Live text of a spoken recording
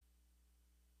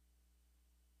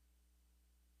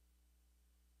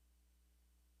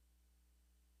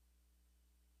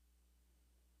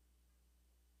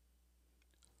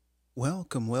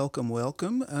Welcome, welcome,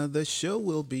 welcome. The show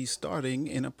will be starting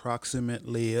in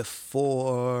approximately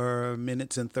 4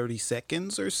 minutes and 30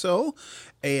 seconds or so.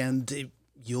 And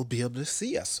you'll be able to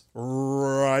see us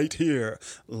right here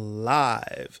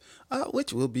live,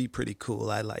 which will be pretty cool.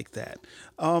 I like that.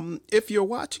 If you're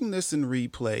watching this in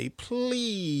replay,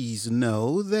 please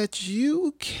know that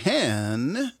you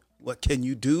can. What can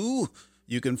you do?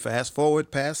 You can fast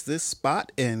forward past this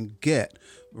spot and get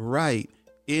right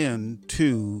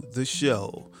into the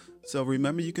show. So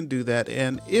remember, you can do that.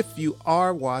 And if you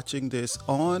are watching this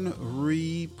on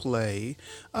replay,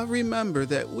 remember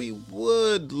that we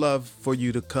would love for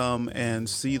you to come and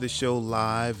see the show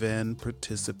live and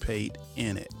participate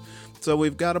in it. So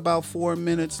we've got about 4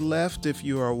 minutes left if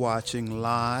you are watching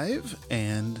live,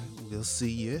 and we'll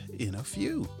see you in a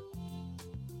few.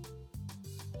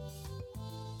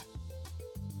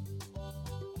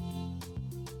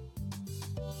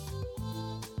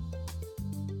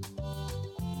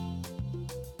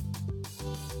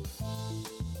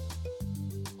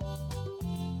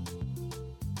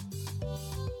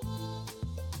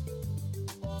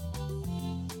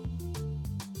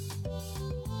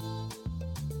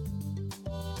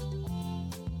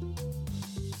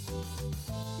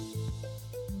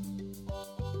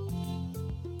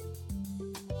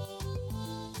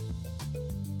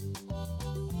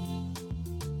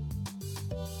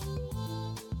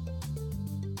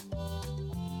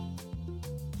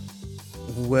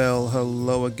 Well,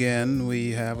 hello again.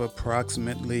 We have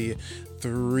approximately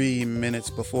 3 minutes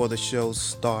before the show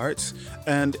starts.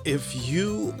 And if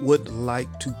you would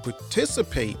like to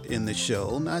participate in the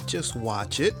show, not just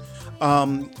watch it,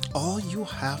 all you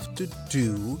have to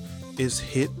do is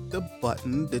hit the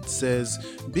button that says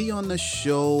be on the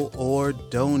show or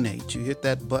donate. You hit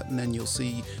that button and you'll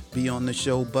see be on the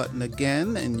show button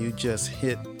again, and you just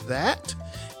hit that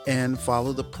and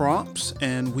follow the prompts,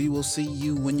 and we will see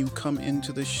you when you come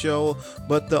into the show,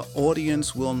 but the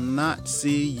audience will not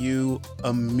see you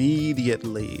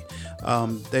immediately.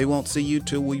 They won't see you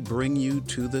till we bring you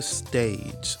to the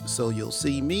stage. So you'll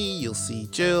see me, you'll see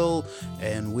Jill,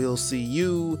 and we'll see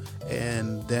you,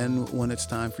 and then when it's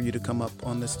time for you to come up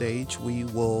on the stage, we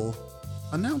will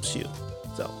announce you.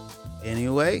 So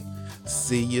anyway,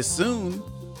 see you soon.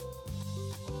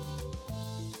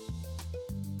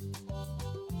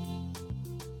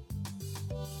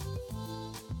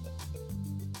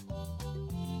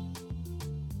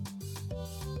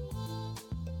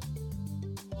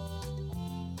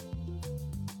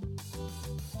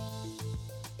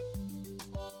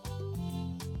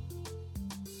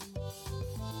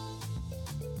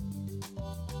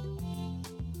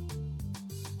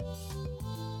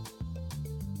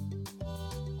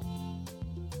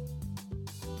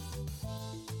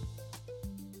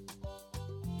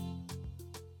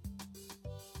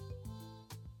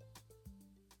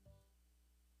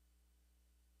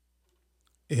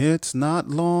 It's not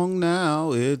long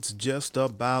now. It's just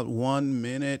about 1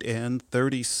 minute and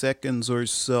 30 seconds or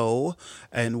so.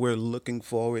 And we're looking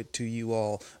forward to you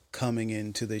all coming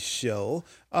into the show.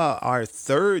 Our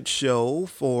third show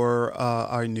for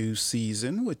our new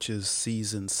season, which is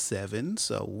season 7.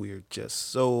 So we're just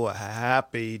so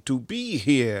happy to be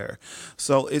here.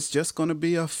 So it's just going to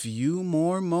be a few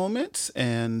more moments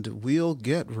and we'll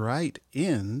get right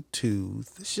into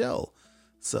the show.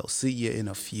 So see you in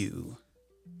a few.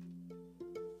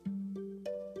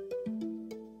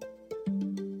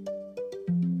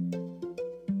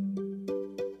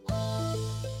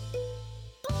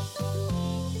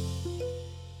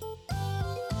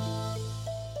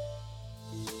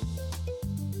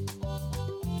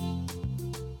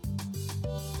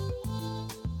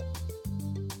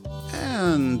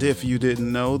 And if you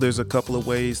didn't know, there's a couple of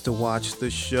ways to watch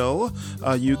the show.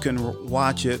 You can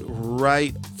watch it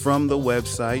right from the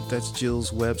website. That's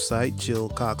Jill's website,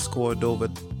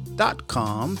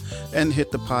 jillcoxcordova.com, and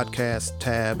hit the podcast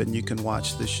tab, and you can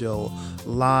watch the show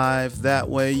live that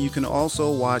way. You can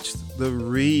also watch the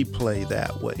replay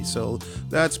that way. So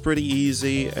that's pretty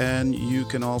easy. And you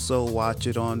can also watch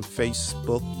it on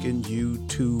Facebook and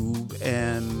YouTube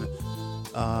and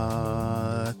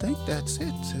I think that's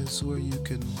it. Is where you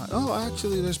can. Oh,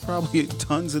 actually, there's probably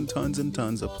tons and tons and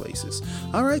tons of places.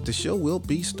 All right, the show will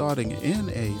be starting in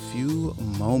a few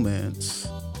moments.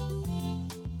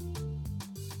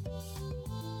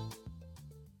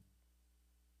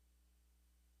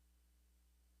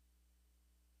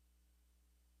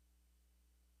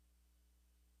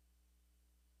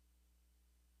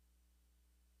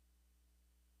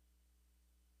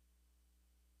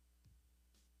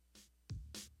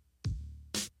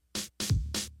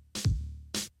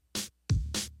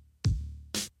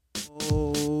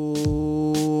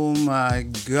 Oh my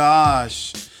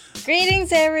gosh.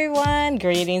 Greetings, everyone.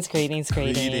 Greetings.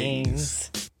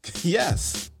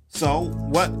 Yes. So,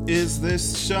 what is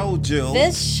this show, Jill?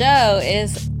 This show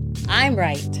is I'm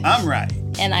Right. I'm Right.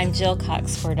 And I'm Jill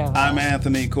Cox Cordova. I'm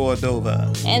Anthony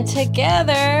Cordova. And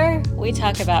together, we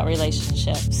talk about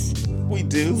relationships. We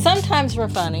do. Sometimes we're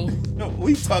funny.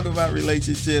 We talk about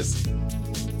relationships.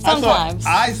 Sometimes.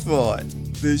 I thought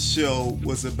this show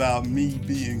was about me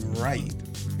being right.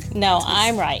 No,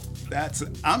 I'm right.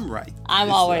 I'm right.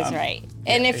 I'm always right.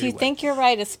 And if you think you're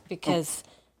right, it's because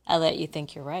I let you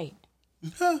think you're right.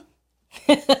 Isn't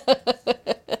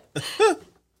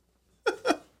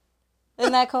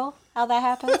that cool how that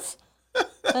happens?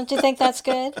 Don't you think that's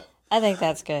good? I think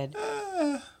that's good.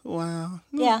 Wow.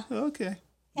 Yeah. Okay.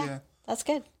 Yeah. That's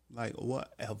good. Like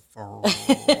whatever.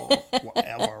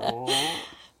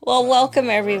 Well, welcome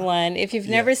everyone. If you've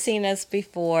never seen us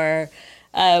before,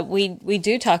 we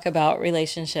do talk about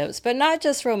relationships, but not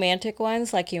just romantic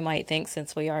ones like you might think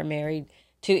since we are married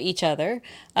to each other,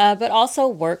 but also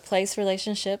workplace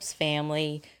relationships,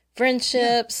 family,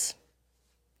 friendships,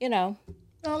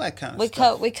 all that kind of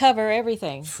stuff. We cover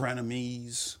everything.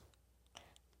 Frenemies.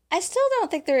 I still don't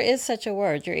think there is such a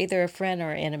word. You're either a friend or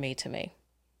an enemy to me.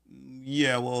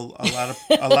 Yeah, well,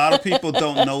 a lot of people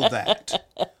don't know that.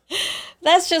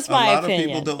 That's just my opinion.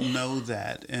 A lot of people don't know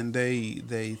that, and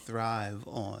they thrive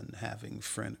on having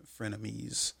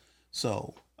frenemies.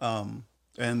 So,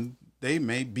 and they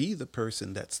may be the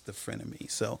person that's the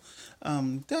frenemy. So,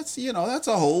 that's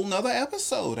a whole nother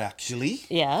episode, actually.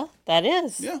 Yeah, that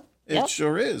is. Yeah, it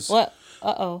sure is. What?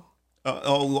 Uh-oh.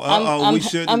 We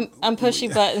should. I'm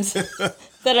pushing buttons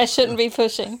that I shouldn't be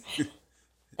pushing. She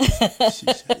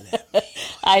should let me.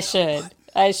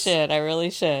 I really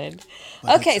should.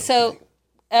 Okay, so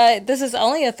this is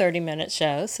only a 30-minute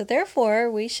show, so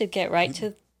therefore we should get right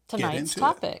to tonight's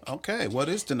topic. Okay, what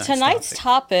is tonight's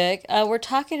topic? We're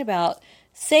talking about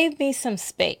save me some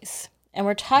space, and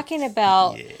we're talking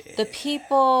about the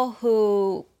people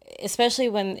who, especially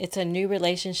when it's a new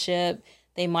relationship,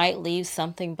 they might leave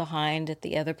something behind at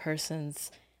the other person's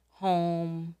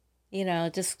home.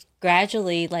 Just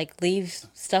gradually leave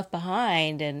stuff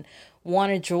behind and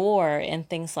want a drawer and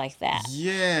things like that.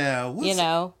 Yeah, what's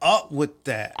up with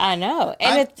that? I know,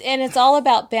 and it's all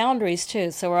about boundaries too.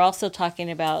 So we're also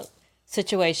talking about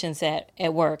situations at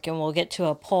work, and we'll get to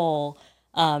a poll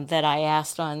that I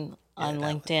asked on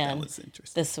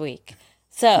LinkedIn this week.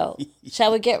 So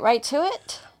shall we get right to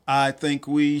it? I think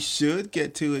we should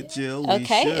get to it, Jill.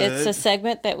 Okay, it's a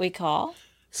segment that we call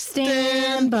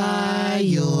Stand by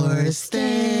your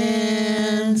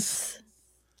stance.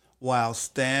 Wow,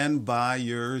 stand by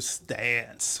your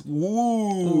stance.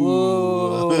 Woo.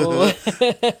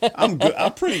 I'm good.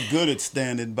 I'm pretty good at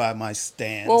standing by my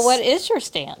stance. Well, what is your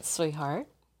stance, sweetheart?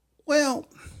 Well,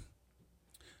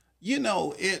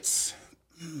 it's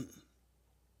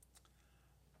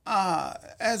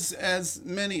as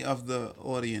many of the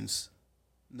audience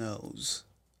knows,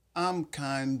 I'm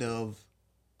kind of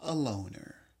a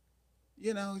loner.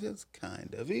 Just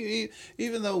kind of.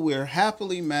 Even though we're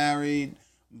happily married,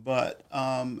 but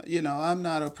I'm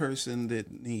not a person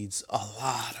that needs a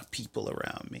lot of people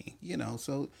around me.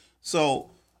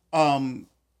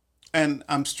 And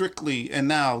I'm strictly, and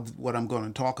now what I'm going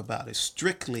to talk about is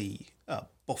strictly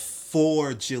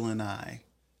before Jill and I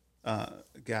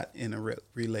got in a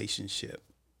relationship.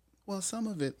 Well, some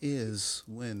of it is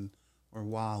when or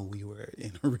while we were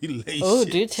in a relationship. Oh,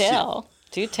 do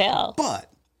tell. But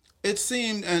it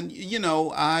seemed, and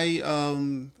I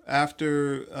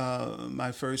after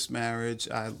my first marriage,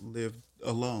 I lived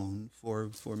alone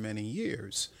for many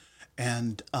years,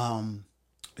 and I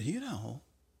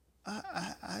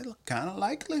kind of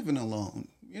like living alone.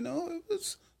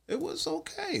 It was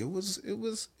okay. It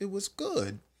was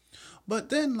good. But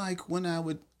then, when I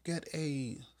would get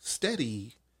a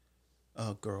steady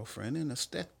girlfriend in a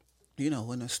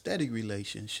steady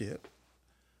relationship,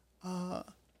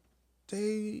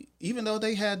 they, even though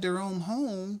they had their own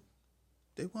home,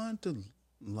 they wanted to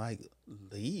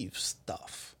leave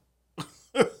stuff.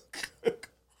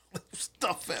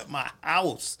 Stuff at my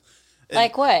house.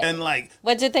 Like what? And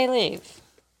what did they leave?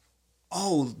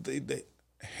 Oh, they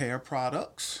hair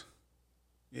products.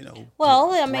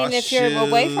 Well, I mean, if you're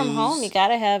away from home, you got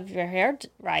to have your hair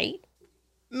right.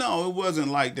 No, it wasn't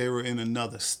like they were in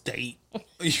another state.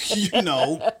 They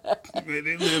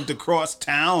lived across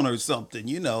town or something.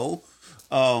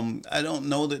 I don't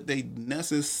know that they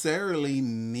necessarily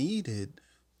needed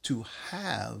to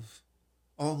have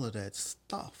all of that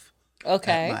stuff.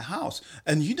 Okay. at my house.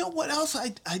 And you know what else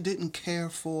I didn't care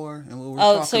for? And we were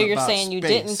Oh, so talking you're about saying you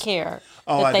didn't space. care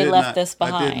Oh, that I they did left not. this I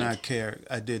did behind. not care.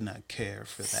 I did not care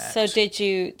for that. So did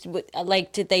you,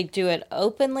 like, did they do it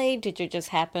openly? Did you just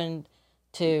happen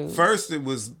to? First, it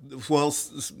was, well,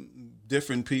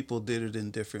 different people did it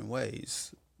in different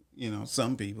ways. You know,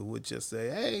 some people would just say,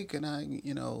 "Hey, can I,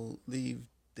 leave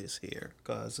this here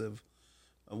because of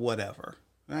whatever,"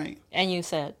 right? And you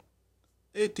said,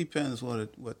 It depends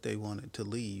what they wanted to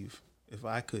leave. If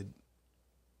I could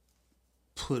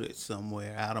put it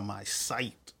somewhere out of my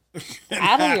sight, and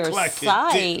out of act your like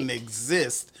sight? it didn't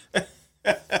exist.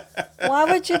 Why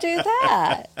would you do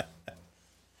that?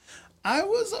 I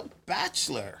was a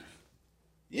bachelor.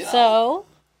 You know? So,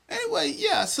 Anyway,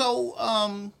 yeah. So,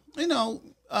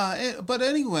 but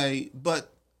anyway,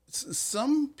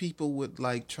 some people would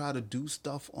like try to do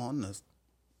stuff on the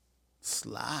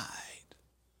slide.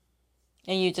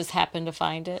 and you just happened to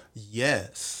find it?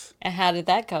 Yes. And how did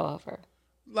that go over?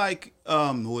 Like,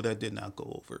 well, that did not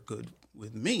go over good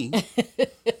with me.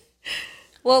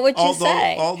 What would you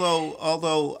say?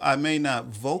 Although I may not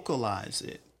vocalize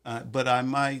it, but I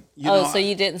might. You know, so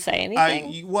you didn't say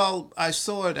anything? I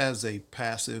saw it as a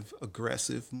passive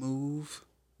aggressive move.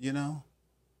 You know,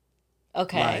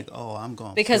 Okay. like, oh, I'm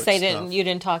going Because put they stuff. didn't, you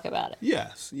didn't talk about it.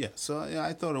 Yes, yes. So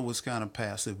I thought it was kind of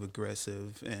passive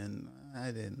aggressive, and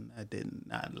I did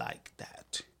not like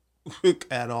that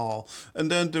at all.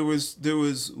 And then there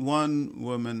was one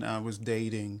woman I was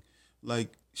dating,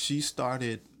 like she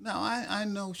started. Now I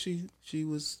know she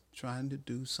was trying to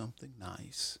do something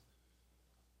nice,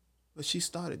 but she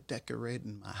started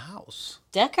decorating my house.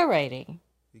 Decorating.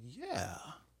 Yeah.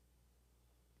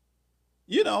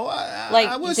 You know, I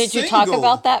Like, was did you single. talk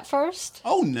about that first?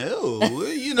 Oh no,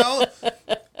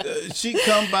 she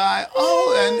come by.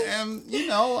 Oh,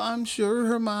 and I'm sure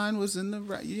her mind was in the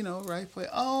right place.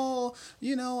 Oh,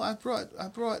 I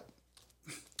brought.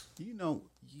 You know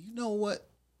what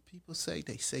people say?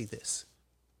 They say this.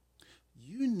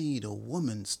 You need a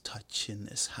woman's touch in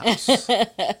this house.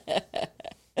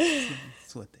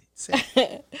 That's what they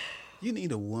say. You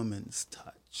need a woman's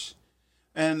touch.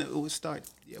 And it would start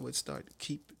to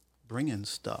keep bringing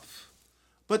stuff.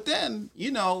 But then,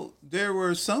 there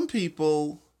were some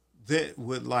people that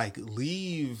would like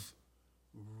leave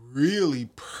really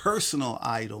personal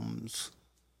items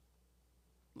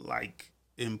like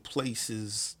in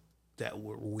places that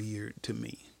were weird to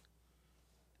me.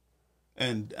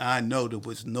 And I know there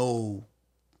was no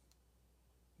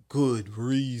good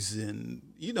reason.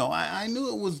 I knew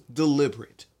it was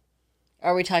deliberate.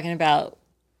 Are we talking about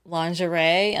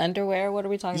lingerie, underwear? What are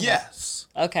we talking Yes.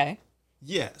 about? Okay.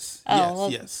 Yes. Oh, yes.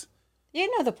 well, Yes.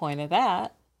 You know the point of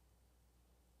that.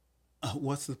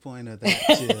 What's the point of that,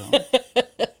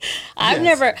 Jill? I've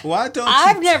Yes. never. Why don't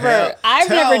I've you never. tell- I've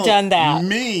tell never done that.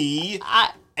 Me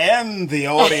I and the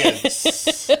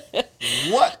audience.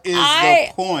 What is the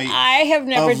point? I have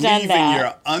never of done leaving that.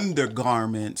 your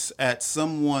undergarments at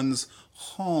someone's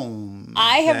home.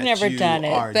 I have that never you done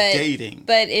it, are but dating.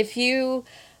 But if you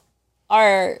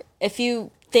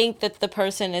think that the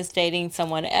person is dating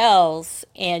someone else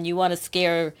and you want to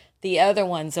scare the other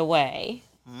ones away,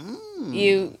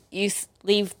 you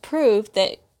leave proof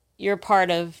that you're part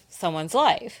of someone's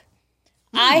life.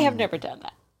 I have never done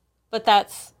that, but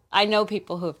I know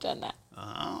people who have done that.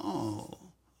 Oh,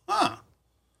 huh?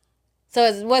 So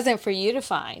it wasn't for you to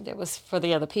find; it was for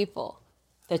the other people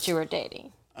that you were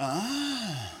dating.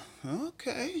 Ah,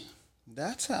 okay.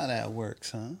 That's how that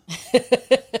works, huh?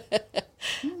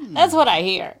 That's what I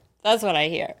hear. That's what I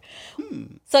hear.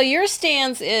 So your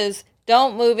stance is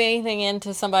don't move anything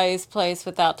into somebody's place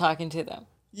without talking to them.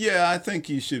 Yeah, I think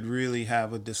you should really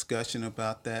have a discussion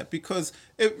about that because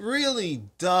it really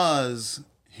does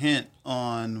hint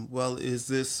on, well,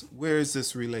 where is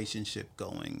this relationship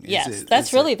going? Yes,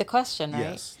 that's really the question, right?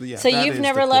 Yes, yeah, so that you've is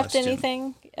never the left question.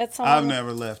 anything at someone? I've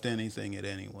never left anything at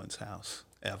anyone's house,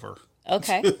 ever.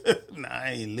 Okay. I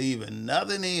ain't leaving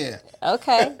nothing here.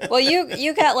 Okay. Well,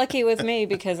 you got lucky with me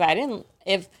because I didn't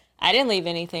leave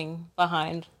anything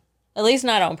behind, at least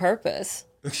not on purpose.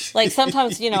 Like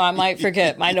sometimes, I might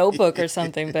forget my notebook or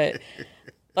something, but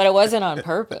it wasn't on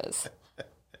purpose,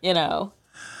 Yeah.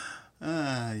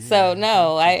 So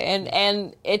no,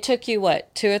 and it took you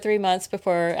what, 2 or 3 months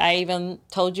before I even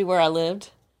told you where I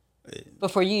lived?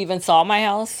 Before you even saw my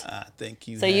house? I think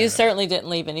you. So you certainly didn't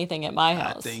leave anything at my I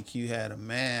house. think you had a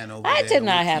man over I there. did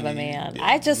not with have you. a man. You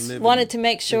I just living- wanted to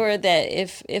make sure that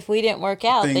if we didn't work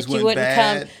out, Things that you went wouldn't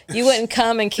bad. you wouldn't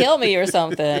come and kill me or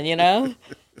something. I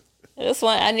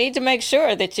need to make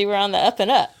sure that you were on the up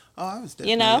and up. Oh, I was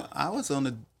definitely. You know? I was on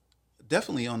the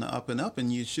definitely on the up and up,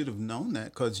 and you should have known that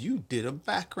because you did a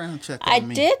background check I on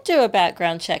me. did do a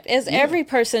background check, as every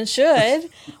person should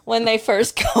when they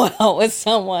first go out with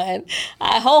someone.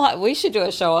 We should do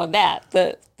a show on that.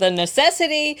 The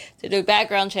necessity to do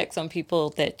background checks on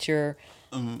people that you're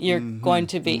going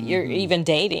to be, you're even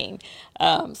dating.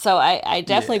 So I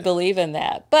definitely believe in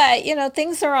that. But,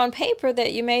 things are on paper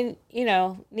that you may,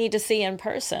 need to see in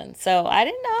person. So I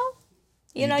didn't know.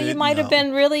 You didn't might have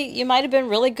know. been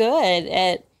really good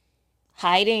at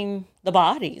hiding the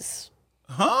bodies.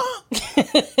 Huh?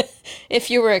 If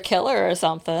you were a killer or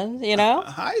something,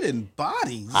 Hiding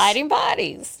bodies. hiding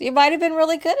bodies. You might have been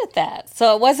really good at that.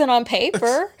 So it wasn't on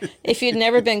paper if you'd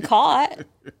never been caught,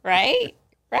 right?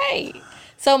 Right.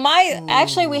 So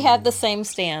actually we have the same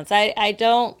stance. I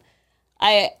don't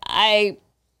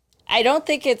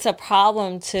think it's a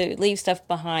problem to leave stuff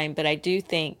behind, but I do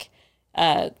think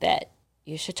that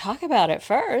you should talk about it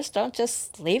first. Don't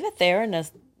just leave it there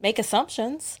and make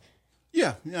assumptions.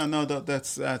 Yeah, no,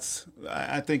 that's.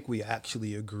 I think we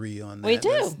actually agree on that. We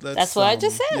do. That's what I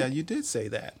just said. Yeah, you did say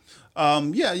that.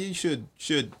 Yeah, you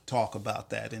should talk about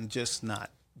that and just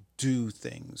not do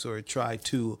things or try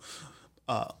to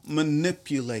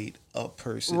manipulate a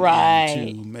person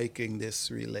into making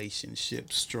this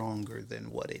relationship stronger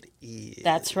than what it is.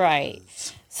 That's right.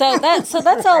 So that's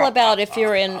all about if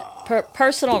you're in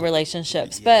personal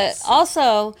relationships, but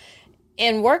also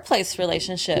in workplace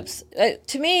relationships.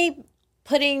 To me,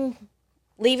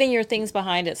 leaving your things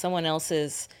behind at someone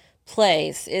else's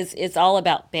place is all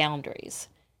about boundaries,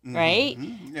 right?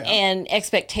 Yeah. And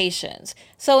expectations.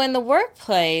 So in the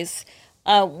workplace,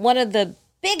 one of the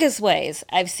biggest ways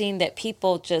I've seen that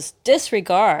people just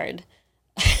disregard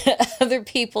other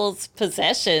people's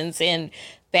possessions and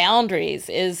boundaries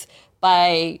is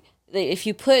if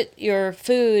you put your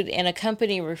food in a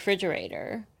company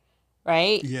refrigerator,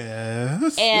 right?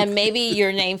 Yes. And maybe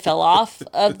your name fell off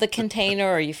of the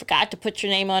container, or you forgot to put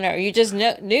your name on it, or you just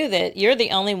knew that you're the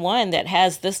only one that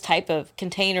has this type of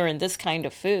container and this kind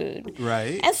of food.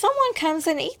 Right. And someone comes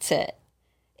and eats it.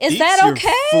 Is Eats that your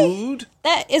okay? Food?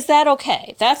 Is that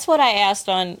okay? That's what I asked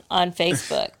on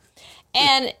Facebook.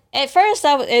 And at first,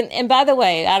 and by the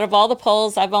way, out of all the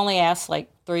polls, I've only asked like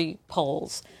 3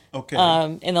 polls Okay.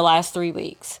 in the last 3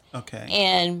 weeks. Okay.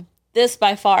 And this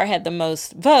by far had the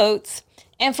most votes.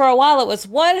 And for a while, it was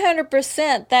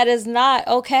 100% that is not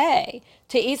okay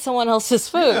to eat someone else's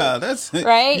food. Yeah, that's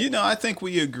right. I think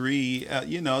we agree.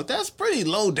 That's pretty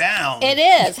low down. It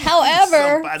is.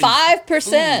 However, Somebody's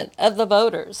 5% food. of the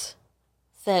voters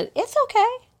said it's okay.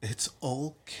 It's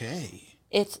okay.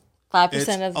 It's 5% It's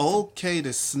of okay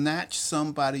to snatch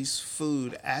somebody's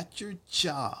food at your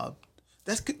job.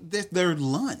 That's their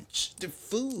lunch, their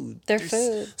food, Their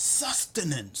food.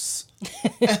 sustenance,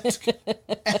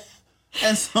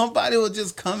 and somebody will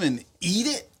just come and eat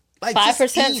it. Like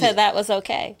 5% said that was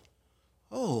okay.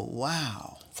 Oh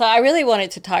wow! So I really wanted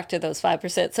to talk to those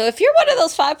 5%. So if you're one of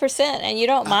those 5% and you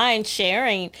don't mind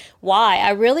sharing why,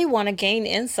 I really want to gain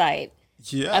insight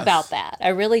about that. I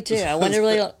really do. I want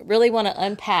to really want to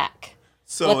unpack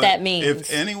what that means.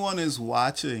 If anyone is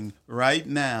watching right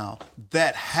now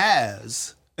that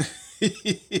has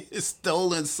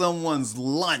stolen someone's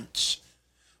lunch,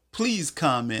 please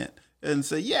comment and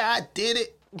say, "Yeah, I did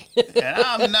it, and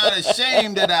I'm not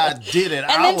ashamed that I did it.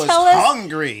 I was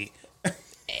hungry."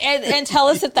 And tell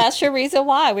us if that's your reason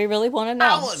why. We really want to know.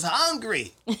 I was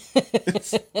hungry.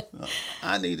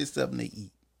 I needed something to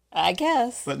eat. I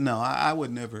guess. But no, I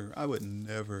would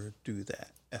never do that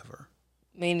ever.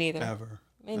 Me neither. Ever.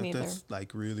 Me neither. That's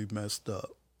like really messed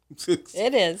up.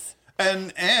 It is.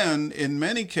 And in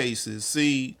many cases,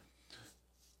 see,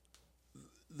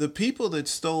 the people that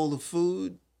stole the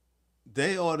food,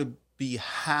 they ought to be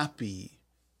happy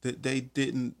that they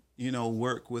didn't,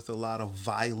 work with a lot of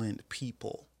violent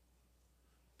people.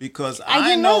 Because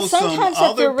I know sometimes some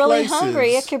if other you're really places,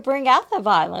 hungry, it could bring out the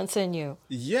violence in you.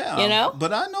 Yeah.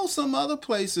 But I know some other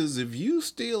places, if you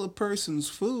steal a person's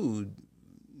food,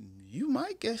 you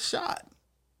might get shot.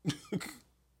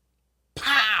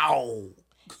 Pow!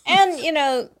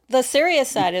 And, the serious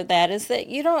side of that is that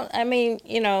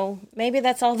maybe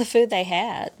that's all the food they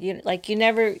had. You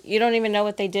don't even know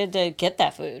what they did to get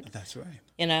that food. That's right.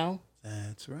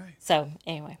 That's right. So,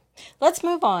 anyway, let's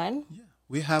move on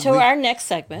our next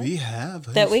segment. We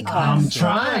have that we call I'm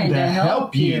trying to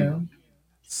help you.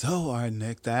 So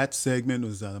that segment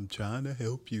was I'm trying to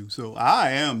help you. So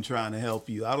I am trying to help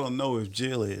you. I don't know if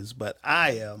Jill is, but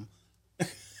I am.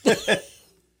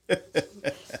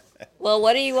 Well,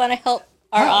 what do you want to help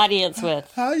our audience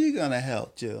with? How are you going to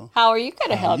help, Jill? How are you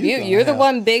going to help? gonna You're the help?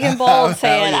 one big and bold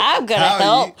saying, I'm going to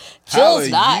help. Jill's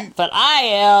not, but I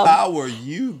am. How are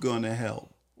you going to help?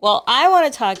 Well, I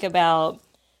want to talk about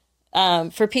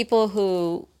for people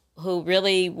who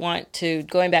really want to,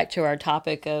 going back to our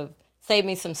topic of save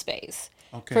me some space.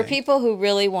 Okay. For people who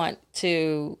really want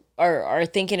to or are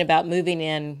thinking about moving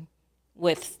in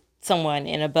with someone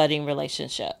in a budding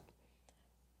relationship.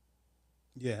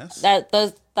 Yes.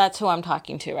 That's who I'm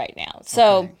talking to right now.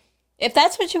 So Okay. if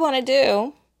that's what you want to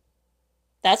do,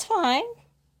 that's fine.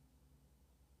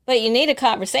 But you need a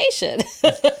conversation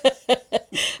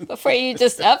before you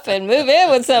just up and move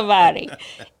in with somebody.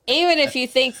 Even if you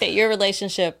think that your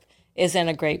relationship is in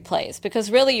a great place, because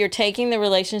really you're taking the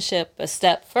relationship a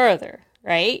step further,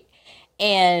 right?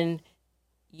 And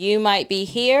you might be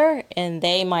here and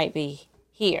they might be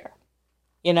here,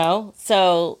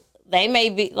 So they may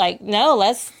be like, no,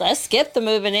 let's skip the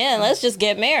moving in. Let's just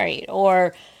get married.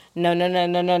 Or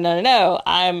no.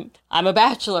 I'm a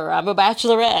bachelor. I'm a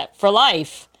bachelorette for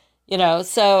life.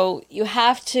 So you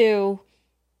have to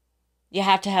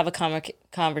have a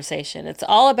conversation. It's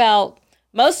all about,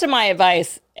 most of my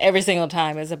advice every single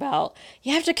time is about,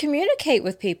 you have to communicate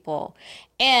with people.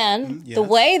 And yes. The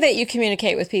way that you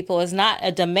communicate with people is not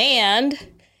a demand.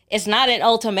 It's not an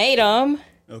ultimatum.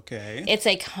 Okay. It's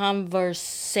a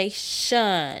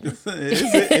conversation.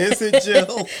 Is it,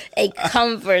 Jill? A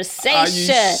conversation. Are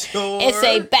you sure? It's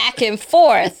a back and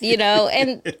forth,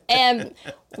 and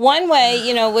one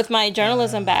way, with my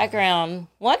journalism background,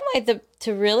 one way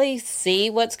to really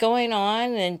see what's going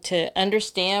on and to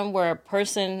understand where a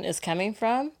person is coming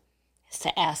from is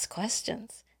to ask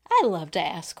questions. I love to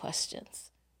ask questions.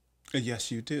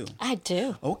 Yes, you do. I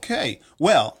do. Okay.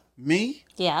 Well, me?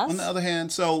 Yes. On the other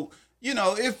hand, so,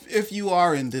 if you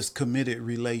are in this committed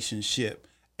relationship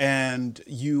and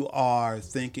you are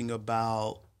thinking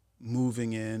about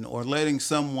moving in or letting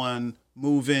someone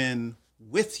move in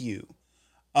with you,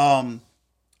 I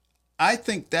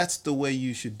think that's the way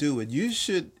you should do it. You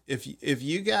should, if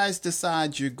you guys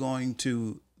decide you're going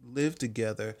to live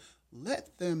together,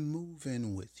 let them move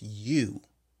in with you.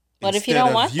 What if you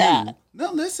don't want that?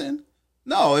 No, listen.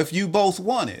 No, if you both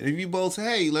want it, if you both say,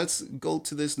 hey, let's go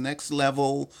to this next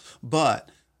level,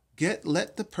 but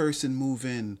let the person move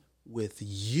in with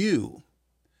you.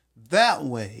 That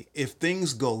way, if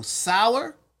things go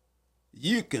sour,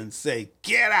 you can say,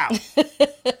 get out.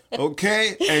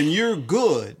 Okay? And you're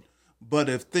good. But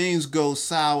if things go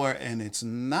sour and it's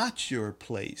not your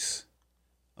place,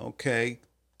 okay,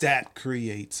 that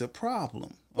creates a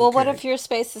problem. Well, okay? what if your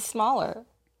space is smaller?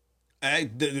 Boy,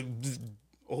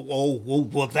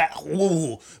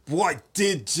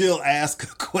 did Jill ask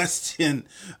a question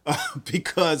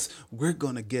because we're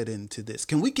going to get into this.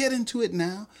 Can we get into it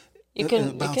now?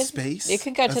 About space? You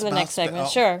can go to the next segment,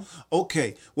 sure.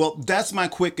 Okay, well, that's my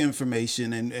quick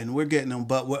information, and we're getting them.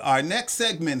 But our next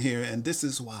segment here, and this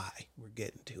is why we're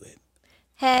getting to it.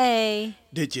 Hey.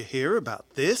 Did you hear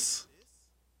about this?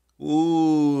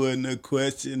 Ooh, and the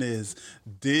question is,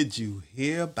 did you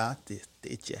hear about this?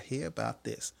 Did you hear about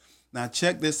this? Now,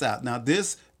 check this out. Now,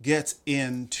 this gets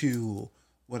into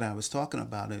what I was talking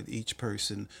about at each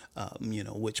person,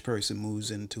 which person moves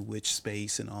into which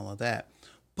space and all of that.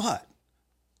 But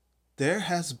there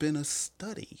has been a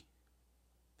study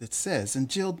that says, and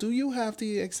Jill, do you have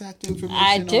the exact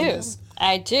information on this?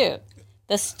 I do.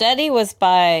 The study was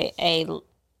by a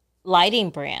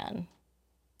lighting brand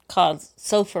called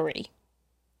Sofari.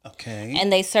 Okay.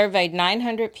 And they surveyed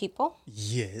 900 people.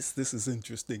 Yes, this is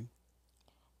interesting.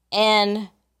 And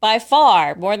by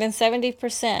far, more than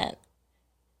 70%,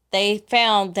 they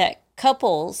found that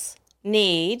couples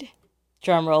need,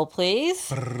 drum roll please,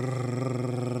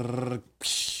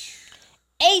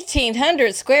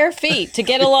 1,800 square feet to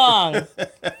get along.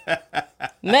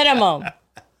 Minimum.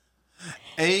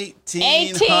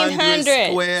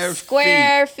 1,800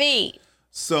 square feet.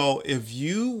 So if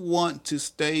you want to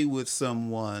stay with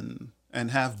someone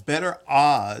and have better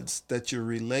odds that your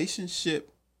relationship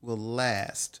will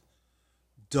last,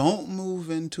 don't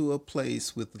move into a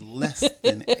place with less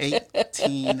than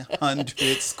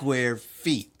 1,800 square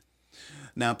feet.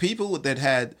 Now, people that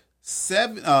had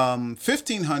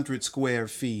 1,500 square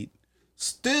feet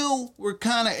still were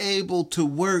kind of able to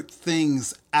work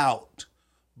things out.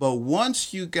 But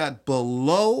once you got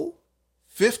below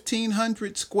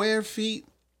 1,500 square feet,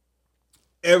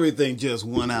 everything just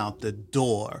went out the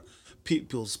door.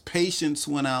 People's patience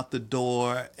went out the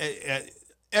door.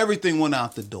 Everything went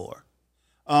out the door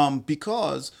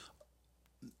because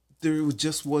there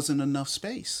just wasn't enough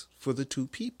space for the two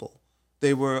people.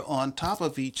 They were on top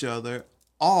of each other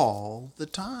all the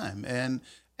time. And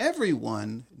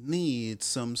everyone needs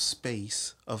some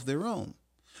space of their own.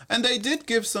 And they did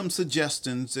give some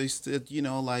suggestions. They said,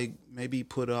 like maybe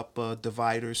put up a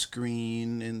divider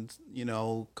screen in,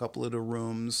 a couple of the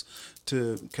rooms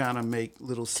to kind of make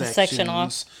little sections. Section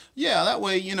off. Yeah, that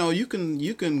way, you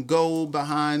can go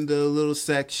behind the little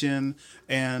section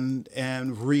and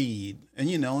read. And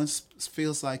it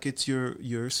feels like it's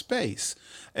your space.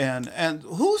 And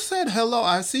who said hello?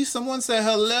 I see someone say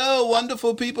hello,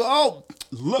 wonderful people. Oh,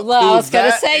 look. Well, I was going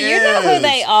to say, you know who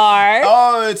they are.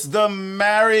 Oh, it's the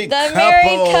married couple. The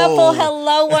married couple.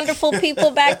 Hello, wonderful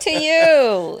people. Back to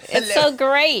you. It's so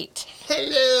great.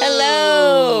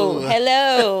 Hello.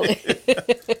 Hello.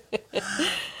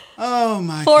 Oh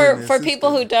my goodness. For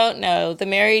people who don't know, the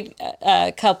married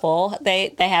couple,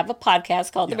 they have a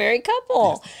podcast called The Married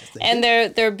Couple. Yes, and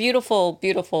they're beautiful,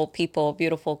 beautiful people,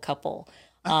 beautiful couple.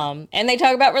 And they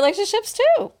talk about relationships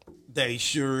too. They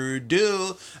sure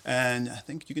do. And I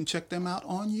think you can check them out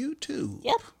on YouTube.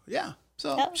 Yep. Yeah.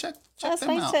 So check That's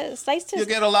them nice out. It's nice to You'll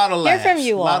get a lot of laughs. hear from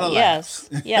you all. Yes.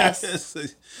 Yes.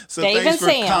 So Dave thanks and for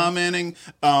Sam. commenting.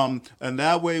 And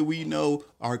that way we know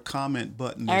our comment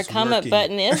button Our is comment working.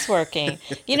 button is working.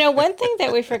 One thing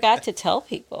that we forgot to tell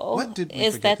people What did we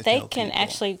is forget that to they tell can people?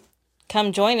 actually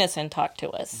come join us and talk to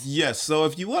us. Yes, so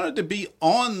if you wanted to be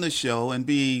on the show and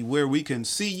be where we can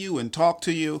see you and talk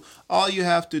to you, all you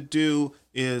have to do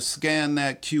is scan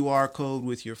that QR code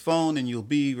with your phone and you'll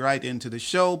be right into the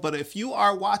show. But if you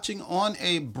are watching on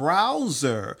a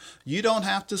browser, you don't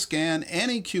have to scan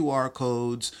any QR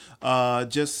codes. I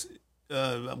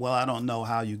don't know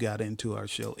how you got into our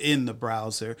show in the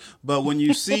browser, but when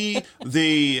you see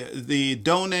the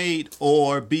donate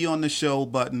or be on the show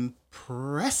button,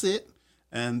 press it.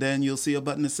 And then you'll see a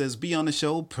button that says be on the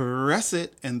show, press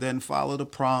it, and then follow the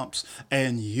prompts,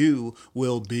 and you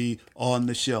will be on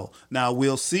the show. Now,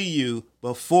 we'll see you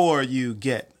before you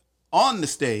get on the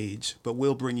stage, but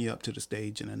we'll bring you up to the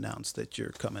stage and announce that you're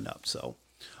coming up. So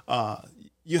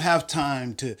you have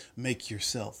time to make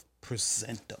yourself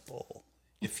presentable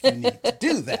if you need to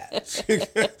do that.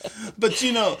 But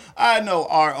I know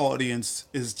our audience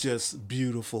is just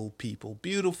beautiful people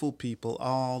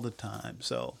all the time.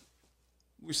 So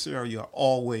we're sure you're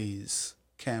always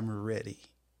camera ready.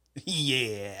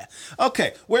 Yeah.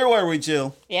 Okay. Where were we,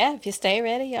 Jill? Yeah, if you stay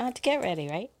ready, you don't have to get ready,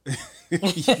 right?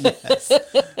 Yes.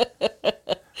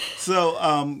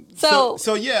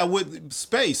 So yeah, with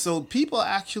space. So people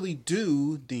actually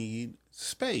do need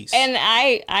space. And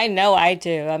I know I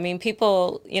do. I mean,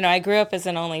 people, I grew up as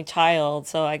an only child,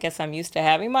 so I guess I'm used to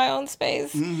having my own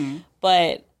space. Mm-hmm.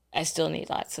 But I still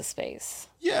need lots of space.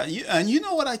 Yeah, and you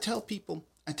know what I tell people?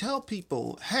 I tell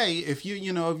people, hey, if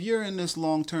if you're in this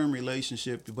long-term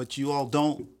relationship, but you all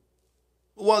don't,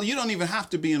 well, you don't even have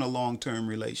to be in a long-term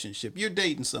relationship. You're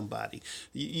dating somebody.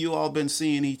 You all been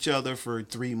seeing each other for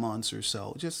 3 months or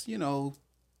so. Just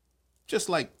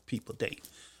like people date.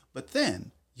 But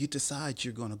then you decide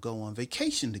you're going to go on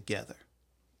vacation together.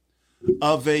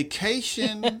 A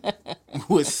vacation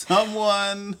with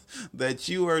someone that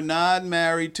you are not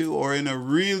married to or in a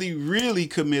really, really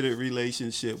committed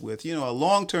relationship with, a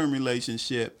long-term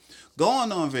relationship,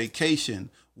 going on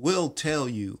vacation will tell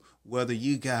you whether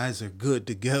you guys are good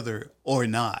together or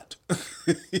not.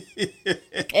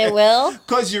 It will?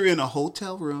 Because you're in a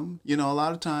hotel room. A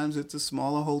lot of times it's a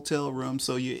smaller hotel room.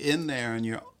 So you're in there and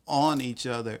you're on each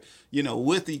other,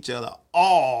 with each other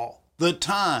all the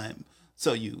time.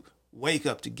 So you wake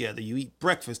up together, you eat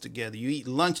breakfast together, you eat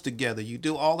lunch together, you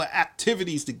do all the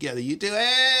activities together, you do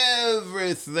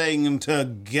everything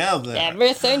together.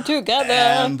 Everything together.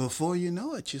 And before you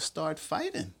know it, you start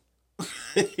fighting.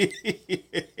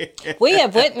 We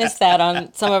have witnessed that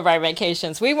on some of our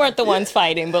vacations. We weren't the ones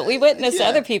fighting, but we witnessed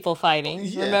other people fighting.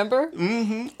 Yeah. Remember?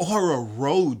 Mm-hmm. Or a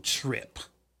road trip.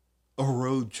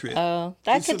 Oh,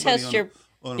 that could test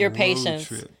your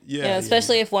patience. Yeah,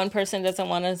 especially if one person doesn't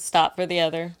want to stop for the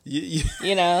other.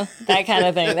 That kind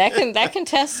of thing. That can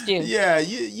test you. Yeah,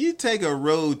 you take a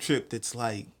road trip that's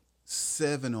like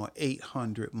 700 or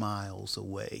 800 miles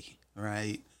away,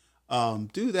 right?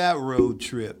 Do that road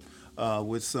trip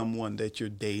with someone that you're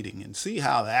dating and see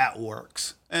how that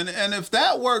works. And if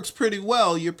that works pretty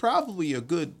well, you're probably a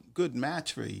good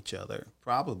match for each other.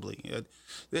 Probably.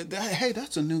 Hey,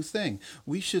 that's a new thing.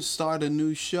 We should start a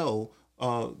new show.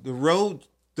 The road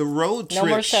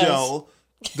trip show.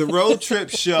 The road trip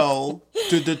show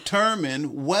to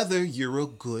determine whether you're a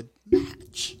good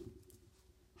match.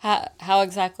 How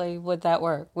exactly would that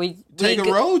work? We take a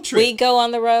road trip. We go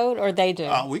on the road, or they do?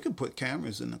 We could put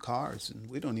cameras in the cars, and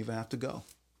we don't even have to go.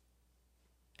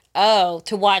 Oh,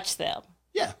 to watch them.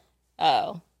 Yeah.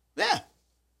 Oh. Yeah.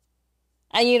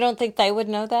 And you don't think they would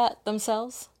know that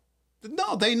themselves?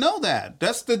 No, they know that.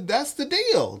 That's the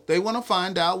deal. They want to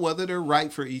find out whether they're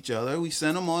right for each other. We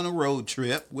send them on a road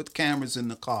trip with cameras in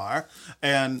the car,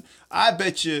 and I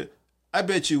bet you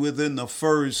within the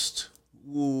first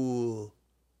 9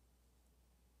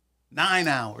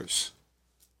 hours,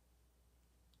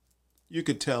 you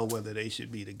could tell whether they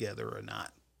should be together or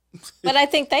not. But I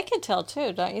think they can tell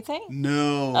too, don't you think?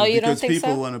 No, Oh, you don't because think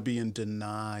people so? want to be in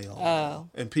denial. Oh.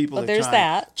 And people Well, are there's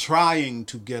that. trying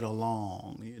to get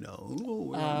along, Oh,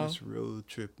 we're on this road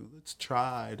trip. Let's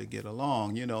try to get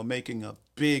along, making a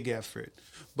big effort.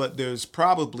 But there's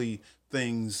probably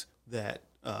things that,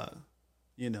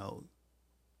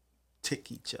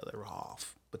 tick each other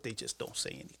off, but they just don't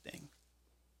say anything.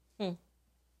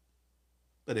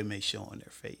 But it may show on their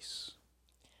face.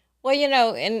 Well,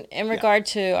 in regard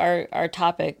to our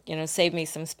topic, save me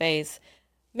some space.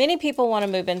 Many people want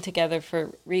to move in together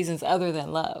for reasons other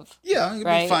than love. Yeah, it could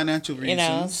right? be financial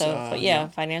reasons.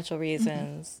 Financial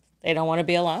reasons. They don't want to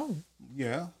be alone.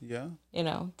 Yeah.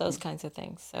 Those kinds of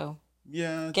things. So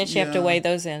yeah, I guess you have to weigh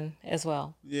those in as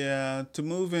well. Yeah, to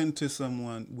move into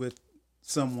someone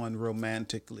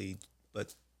romantically,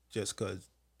 but just because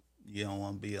you don't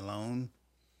want to be alone,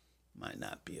 might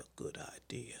not be a good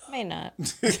idea. May not.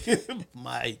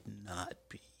 Might not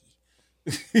be.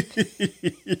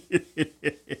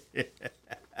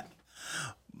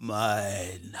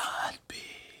 Might not be.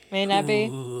 May not be.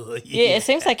 Ooh, Yeah, it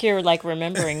seems like you're like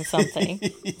remembering something.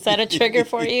 Is that a trigger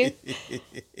for you?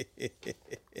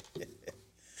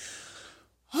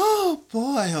 Oh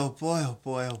boy, oh boy, oh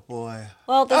boy, oh boy.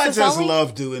 Well, I this is just only...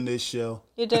 love doing this show.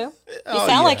 You do? You Oh, sound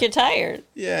yeah. like you're tired.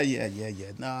 Yeah.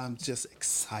 No, I'm just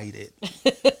excited.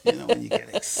 When you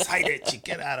get excited, you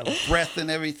get out of breath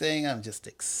and everything. I'm just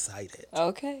excited.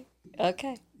 Okay.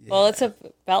 Well, it's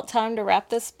about time to wrap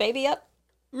this baby up.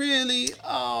 Really?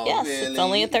 Oh, Yes, really? it's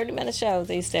only a 30-minute show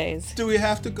these days. Do we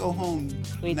have to go home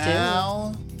We do.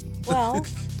 now? Well,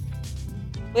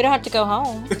 we don't have to go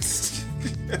home.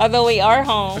 Although we are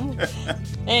home.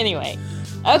 Anyway.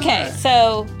 Okay,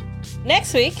 so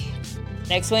next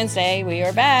Wednesday, we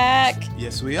are back.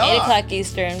 Yes, we 8 are. o'clock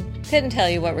Eastern. Couldn't tell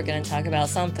you what we're going to talk about.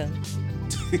 Something.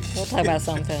 We'll talk about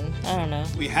something. I don't know.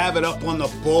 We have it up on the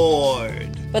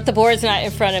board. But the board's not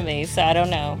in front of me, so I don't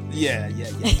know. Yeah.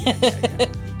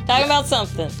 Talk about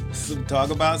something. Talk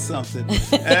about something.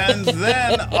 And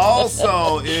then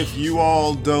also, if you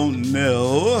all don't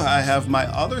know, I have my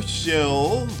other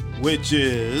show, which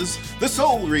is The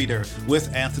Soul Reader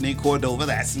with Anthony Cordova.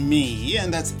 That's me.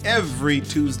 And that's every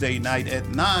Tuesday night at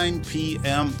 9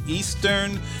 p.m.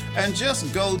 Eastern. And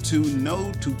just go to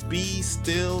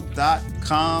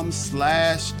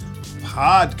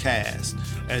knowtoBestill.com/podcast.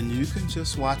 And you can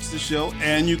just watch the show,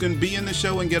 and you can be in the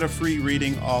show and get a free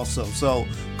reading also. So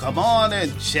come on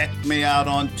and check me out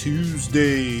on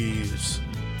Tuesdays.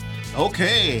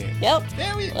 Okay. Yep.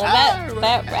 There we Well, are.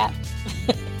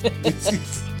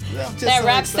 that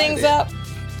wraps things up.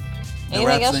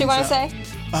 Anything else you want to say?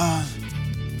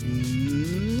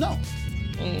 No.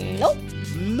 Nope.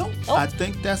 Nope. I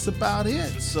think that's about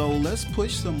it. So let's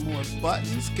push some more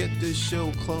buttons, get this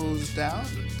show closed out.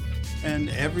 And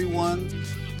everyone,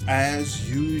 as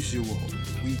usual,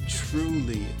 we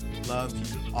truly love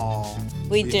you all.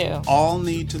 We do. All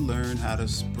need to learn how to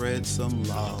spread some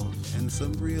love, and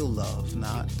some real love,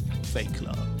 not fake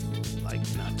love. Like,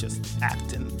 not just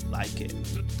acting like it.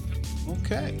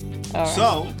 Okay. All right.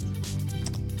 So,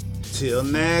 till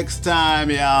next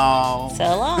time, y'all.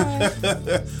 So long.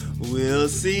 We'll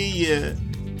see you.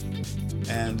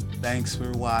 And thanks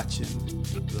for watching.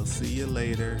 We'll see you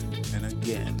later. And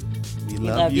again, we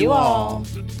love you all.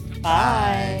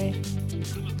 Bye.